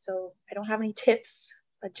 So I don't have any tips,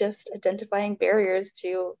 but just identifying barriers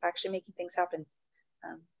to actually making things happen.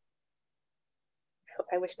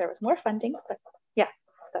 I wish there was more funding, but yeah,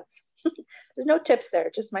 that's there's no tips there,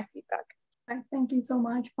 just my feedback. Thank you so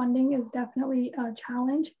much. Funding is definitely a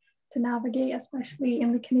challenge to navigate, especially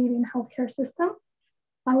in the Canadian healthcare system.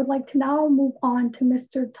 I would like to now move on to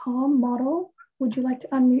Mr. Tom Model. Would you like to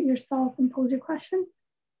unmute yourself and pose your question?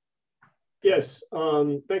 Yes,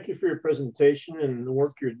 thank you for your presentation and the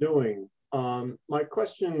work you're doing. My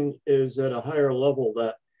question is at a higher level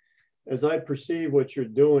that as I perceive what you're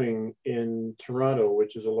doing in Toronto,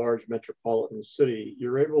 which is a large metropolitan city,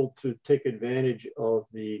 you're able to take advantage of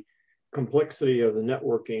the complexity of the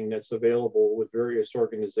networking that's available with various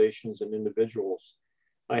organizations and individuals.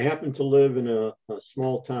 I happen to live in a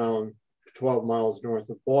small town 12 miles north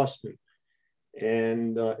of Boston,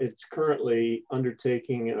 and it's currently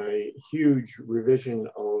undertaking a huge revision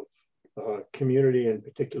of community, in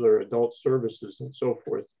particular adult services and so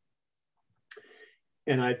forth.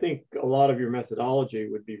 And I think a lot of your methodology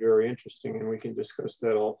would be very interesting, and we can discuss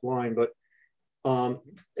that offline. But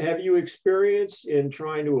have you experience in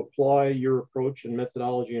trying to apply your approach and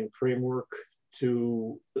methodology and framework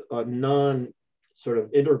to a sort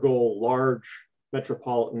of integral large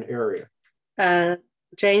metropolitan area?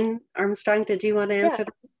 Jayne Armstrong, did you want to answer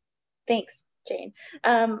that? Thanks, Jayne.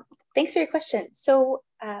 Thanks for your question. So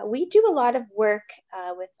we do a lot of work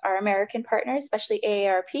with our American partners, especially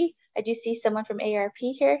AARP. I do see someone from AARP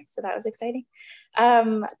here, so that was exciting.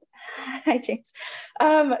 Hi, James.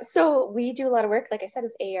 So we do a lot of work, like I said,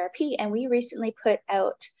 with AARP, and we recently put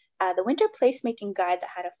out the winter placemaking guide that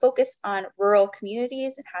had a focus on rural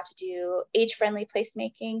communities and how to do age-friendly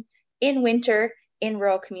placemaking in winter in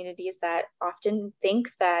rural communities that often think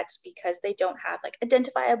that because they don't have like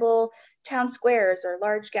identifiable town squares or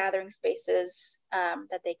large gathering spaces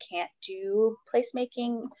that they can't do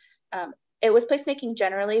placemaking. It was placemaking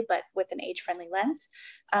generally, but with an age-friendly lens.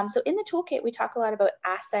 So in the toolkit, we talk a lot about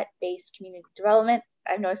asset-based community development.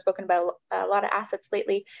 I know I've spoken about a lot of assets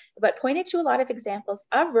lately, but pointed to a lot of examples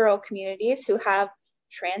of rural communities who have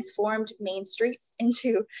transformed main streets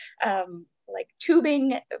into like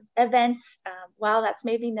tubing events. While that's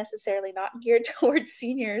maybe necessarily not geared towards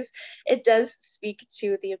seniors, it does speak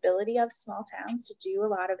to the ability of small towns to do a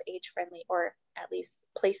lot of age-friendly or at least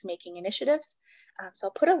place-making initiatives. So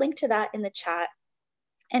I'll put a link to that in the chat.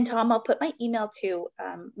 And Tom, I'll put my email too.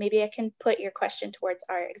 Maybe I can put your question towards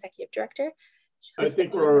our executive director. I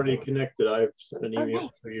think we're already connected. I've sent an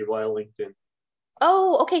email to you via LinkedIn.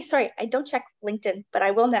 Oh, okay, sorry. I don't check LinkedIn, but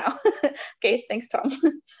I will now. Okay, thanks, Tom.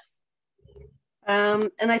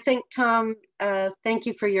 And I think, Tom, thank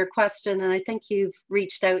you for your question. And I think you've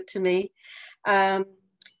reached out to me.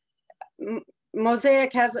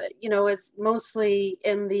 Mosaic has, is mostly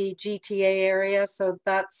in the GTA area. So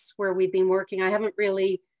that's where we've been working. I haven't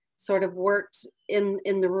really sort of worked in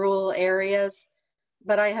the rural areas,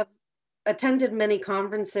 but I have attended many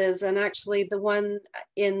conferences, and actually the one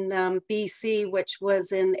in BC, which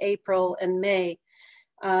was in April and May.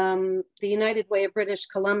 The United Way of British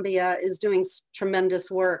Columbia is doing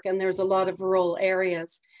tremendous work, and there's a lot of rural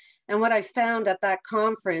areas. And what I found at that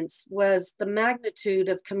conference was the magnitude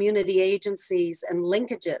of community agencies and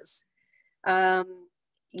linkages, and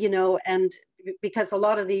because a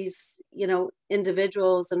lot of these,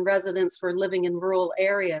 individuals and residents were living in rural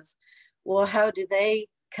areas. Well, how do they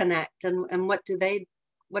connect, and what do they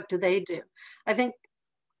do? I think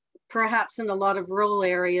perhaps in a lot of rural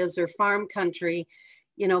areas or farm country,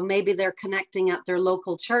 maybe they're connecting at their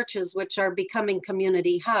local churches, which are becoming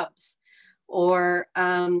community hubs, or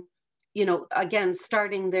again,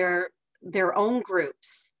 starting their own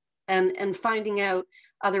groups and finding out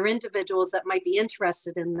other individuals that might be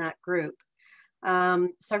interested in that group.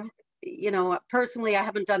 So personally, I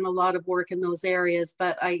haven't done a lot of work in those areas,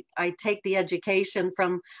 but I take the education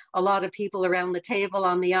from a lot of people around the table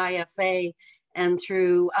on the IFA and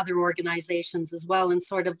through other organizations as well, and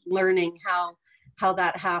sort of learning how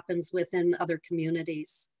that happens within other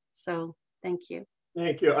communities. So thank you.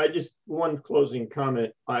 Thank you. One closing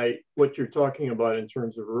comment. What you're talking about in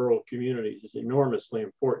terms of rural communities is enormously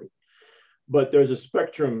important. But there's a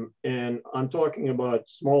spectrum, and I'm talking about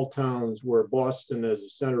small towns where Boston, as a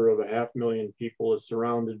center of 500,000 people, is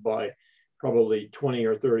surrounded by probably 20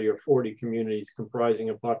 or 30 or 40 communities comprising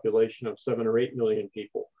a population of 7 or 8 million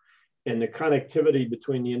people. And the connectivity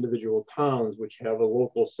between the individual towns, which have a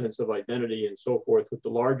local sense of identity and so forth, with the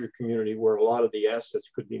larger community where a lot of the assets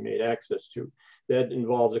could be made access to, that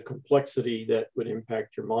involves a complexity that would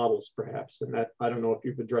impact your models perhaps. And that, I don't know if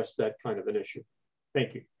you've addressed that kind of an issue.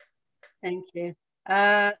 Thank you. Thank you.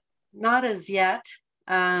 Not as yet.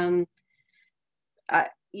 Again,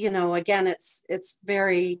 it's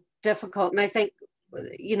very difficult. And I think,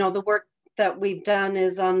 the work that we've done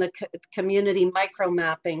is on the community micro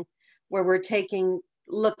mapping, where we're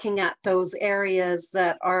looking at those areas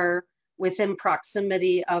that are within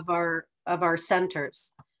proximity of our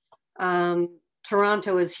centers.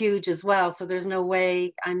 Toronto is huge as well. So there's no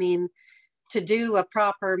way, to do a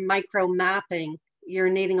proper micro mapping, you're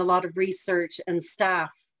needing a lot of research and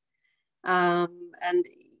staff. And,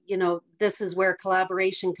 this is where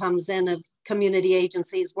collaboration comes in, of community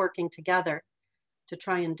agencies working together to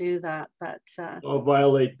try and do that. But I'll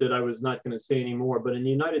violate that. I was not going to say anymore, but in the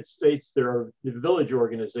United States, there are the village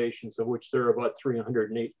organizations, of which there are about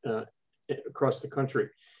 308 across the country.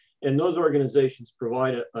 And those organizations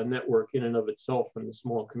provide a network in and of itself in the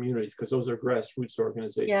small communities, because those are grassroots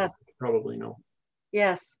organizations. Yes. You probably know.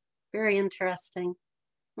 Yes. Very interesting.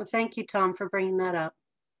 Well, thank you, Tom, for bringing that up.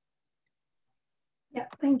 Yeah,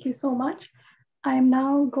 thank you so much. I'm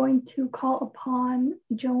now going to call upon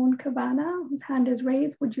Joan Cabana, whose hand is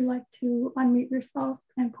raised. Would you like to unmute yourself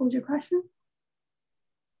and pose your question?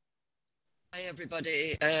 Hi,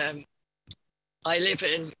 everybody. I live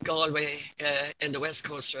in Galway, in the west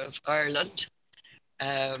coast of Ireland.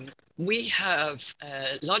 We have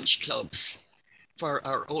lunch clubs for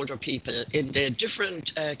our older people in the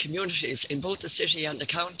different communities in both the city and the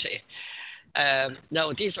county.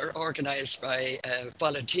 Now, these are organised by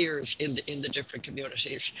volunteers in the different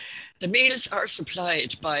communities. The meals are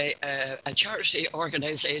supplied by a charity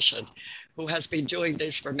organisation who has been doing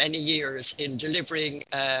this for many years in delivering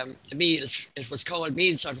meals. It was called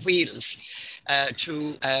Meals on Wheels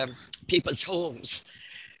to people's homes.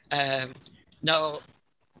 Now,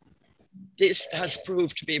 this has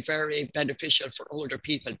proved to be very beneficial for older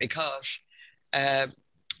people because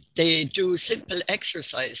they do simple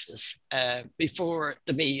exercises before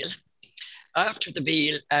the meal. After the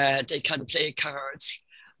meal, they can play cards,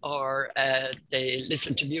 or they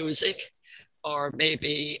listen to music, or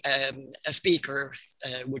maybe a speaker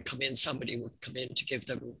would come in, somebody would come in to give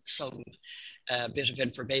them some bit of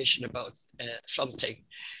information about something.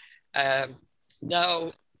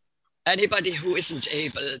 Now, anybody who isn't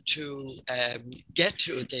able to get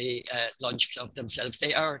to the lunch club themselves,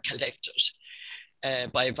 they are collected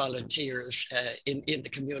by volunteers in the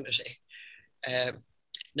community.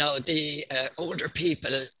 Now, the older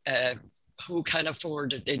people who can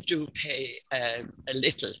afford it, they do pay a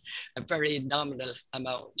very nominal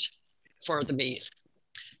amount for the meal.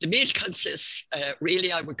 The meal consists,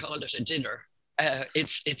 really, I would call it a dinner.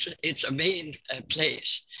 It's a main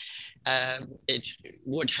plate. It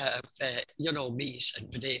would have, meat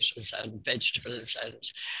and potatoes and vegetables,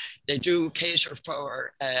 and they do cater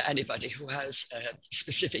for anybody who has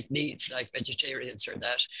specific needs, like vegetarians or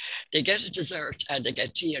that. They get a dessert and they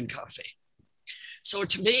get tea and coffee. So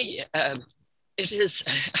to me, it is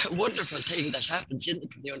a wonderful thing that happens in the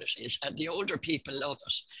communities, and the older people love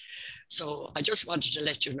it. So I just wanted to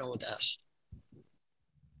let you know that.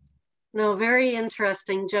 No, very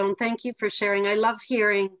interesting, Joan. Thank you for sharing. I love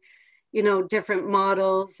hearing, different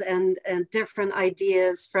models and different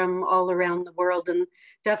ideas from all around the world. And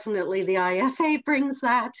definitely the IFA brings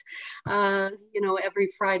that, every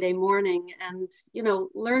Friday morning, and,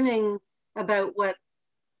 learning about what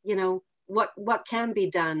can be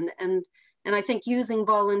done. And I think using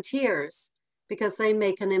volunteers, because they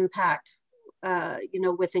make an impact,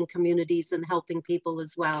 within communities and helping people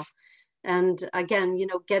as well. And again,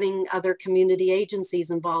 getting other community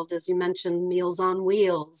agencies involved, as you mentioned, Meals on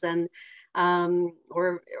Wheels and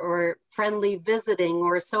or friendly visiting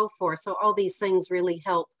or so forth. So all these things really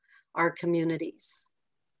help our communities.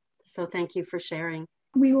 So thank you for sharing.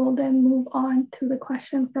 We will then move on to the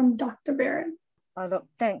question from Dr. Barron. Oh, look,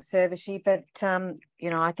 thanks, Urvashi. But,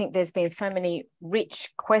 I think there's been so many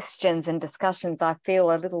rich questions and discussions. I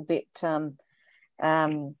feel a little bit, I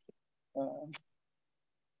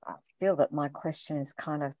feel that my question is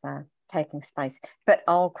kind of taking space, but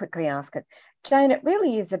I'll quickly ask it. Jayne, it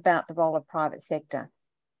really is about the role of private sector,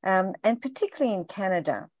 and particularly in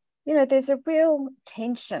Canada. There's a real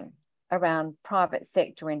tension around private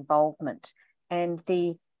sector involvement and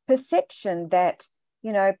the perception that,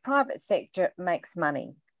 private sector makes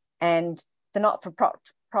money and the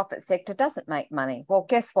not-for-profit sector doesn't make money. Well,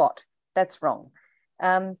 guess what? That's wrong.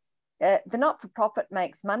 The not-for-profit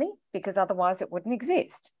makes money because otherwise it wouldn't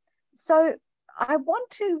exist. So I want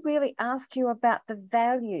to really ask you about the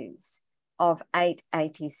values of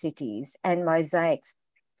 880 Cities and Mosaics.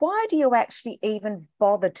 Why do you actually even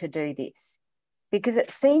bother to do this? Because it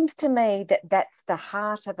seems to me that that's the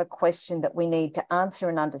heart of a question that we need to answer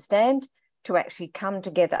and understand to actually come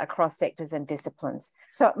together across sectors and disciplines.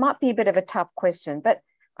 So it might be a bit of a tough question, but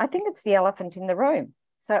I think it's the elephant in the room.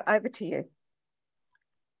 So over to you.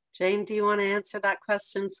 Jayne, do you want to answer that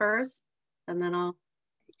question first? And then I'll...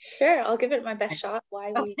 Sure, I'll give it my best shot.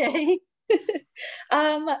 Okay.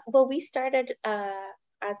 Well, we started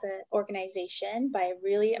as an organization by a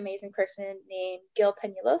really amazing person named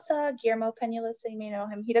Guillermo Peñalosa, you may know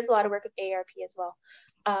him. He does a lot of work with AARP as well,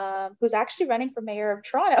 who's actually running for mayor of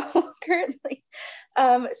Toronto currently.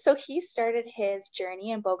 So he started his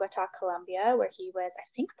journey in Bogota, Colombia, where he was, I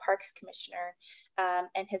think, Parks Commissioner,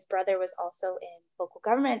 and his brother was also in local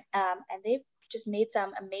government. And they've just made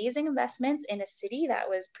some amazing investments in a city that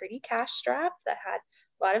was pretty cash strapped, that had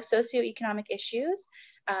a lot of socioeconomic issues.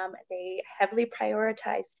 They heavily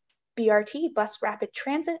prioritized BRT, bus rapid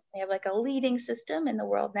transit. They have like a leading system in the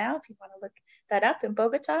world now, if you want to look that up, in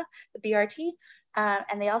Bogota, the BRT.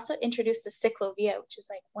 And they also introduced the ciclovia, which is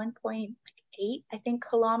like 1.8, I think,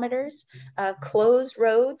 kilometers of closed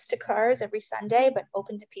roads to cars every Sunday, but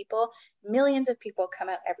open to people. Millions of people come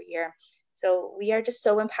out every year. So we are just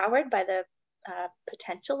so empowered by the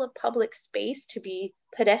potential of public space to be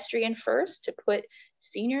pedestrian first, to put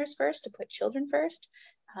seniors first, to put children first.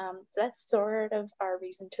 So that's sort of our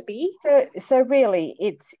reason to be. So really,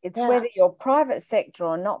 it's whether you're private sector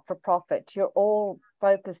or not for profit, you're all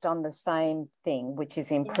focused on the same thing, which is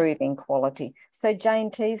improving quality. So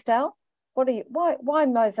Jayne Teasdale, why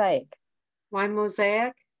Mosaic? Why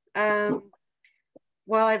Mosaic? Well,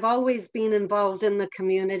 I've always been involved in the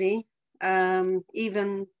community,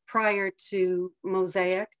 even prior to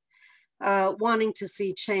Mosaic, wanting to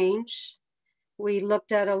see change. We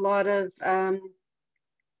looked at a lot of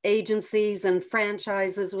agencies and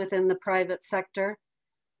franchises within the private sector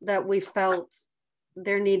that we felt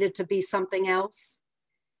there needed to be something else.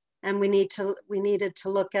 And we needed to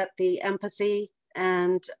look at the empathy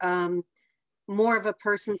and more of a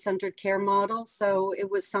person-centered care model. So it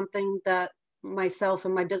was something that myself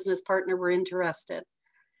and my business partner were interested.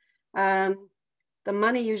 The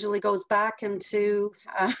money usually goes back into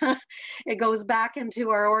it goes back into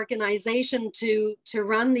our organization to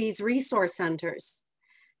run these resource centers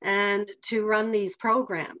and to run these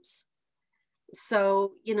programs.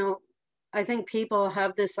 So, you know, I think people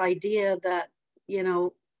have this idea that, you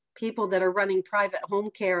know, people that are running private home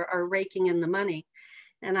care are raking in the money.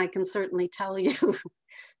 And I can certainly tell you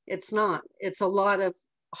it's not. It's a lot of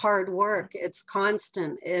hard work. It's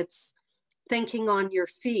constant. It's thinking on your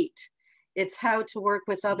feet. It's how to work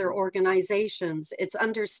with other organizations. It's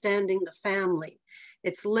understanding the family.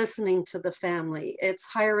 It's listening to the family. It's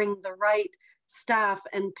hiring the right staff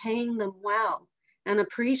and paying them well and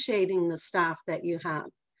appreciating the staff that you have.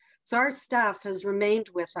 So our staff has remained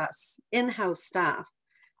with us, in-house staff,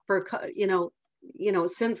 for, you know,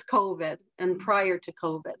 since COVID and prior to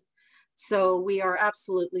COVID. So we are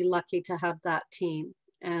absolutely lucky to have that team.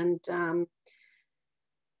 And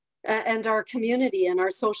our community and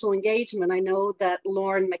our social engagement. I know that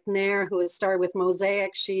Lauren McNair, who has started with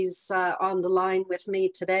Mosaic, she's on the line with me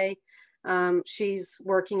today. She's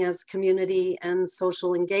working as community and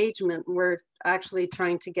social engagement. We're actually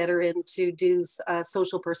trying to get her in to do a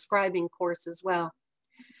social prescribing course as well.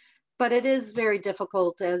 But it is very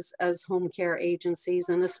difficult as home care agencies,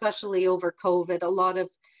 and especially over COVID, a lot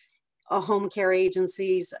of home care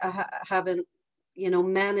agencies haven't, you know,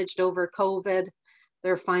 managed over COVID.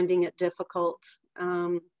 They're finding it difficult.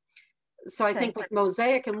 So I think with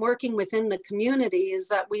Mosaic and working within the community is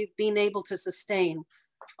that we've been able to sustain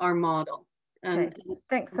our model. And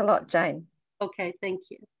thanks a lot, Jayne. Okay, thank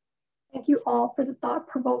you. Thank you all for the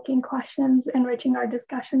thought-provoking questions enriching our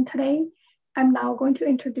discussion today. I'm now going to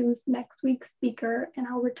introduce next week's speaker, and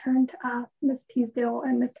I'll return to ask Ms. Teasdale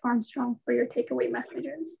and Ms. Armstrong for your takeaway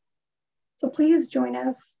messages. So please join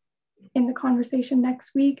us in the conversation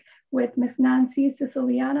next week with Ms. Nancy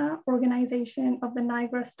Siciliana, Organization of the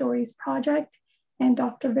Niagara Stories Project, and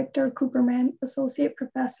Dr. Victor Cooperman, Associate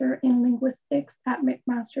Professor in Linguistics at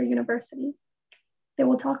McMaster University. They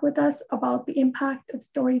will talk with us about the impact of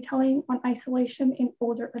storytelling on isolation in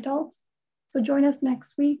older adults. So join us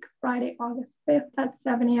next week, Friday, August 5th at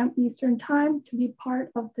 7 a.m. Eastern Time to be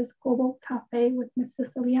part of this Global Cafe with Ms.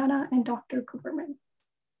 Siciliana and Dr. Cooperman.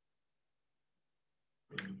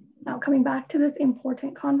 Now, coming back to this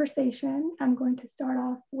important conversation, I'm going to start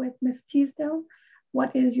off with Ms. Teasdale.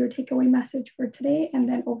 What is your takeaway message for today? And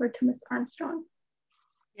then over to Ms. Armstrong.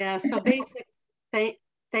 Yeah, so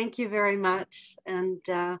thank you very much. And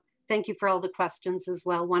thank you for all the questions as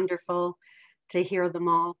well. Wonderful to hear them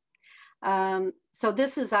all. So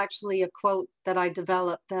this is actually a quote that I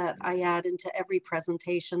developed that I add into every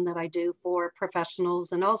presentation that I do for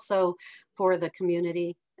professionals and also for the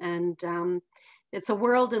community. And it's a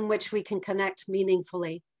world in which we can connect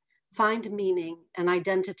meaningfully, find meaning and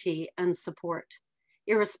identity and support,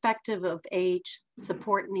 irrespective of age,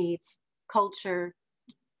 support needs, culture.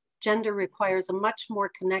 Gender requires a much more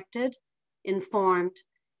connected, informed,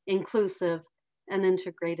 inclusive, and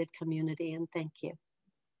integrated community. And thank you.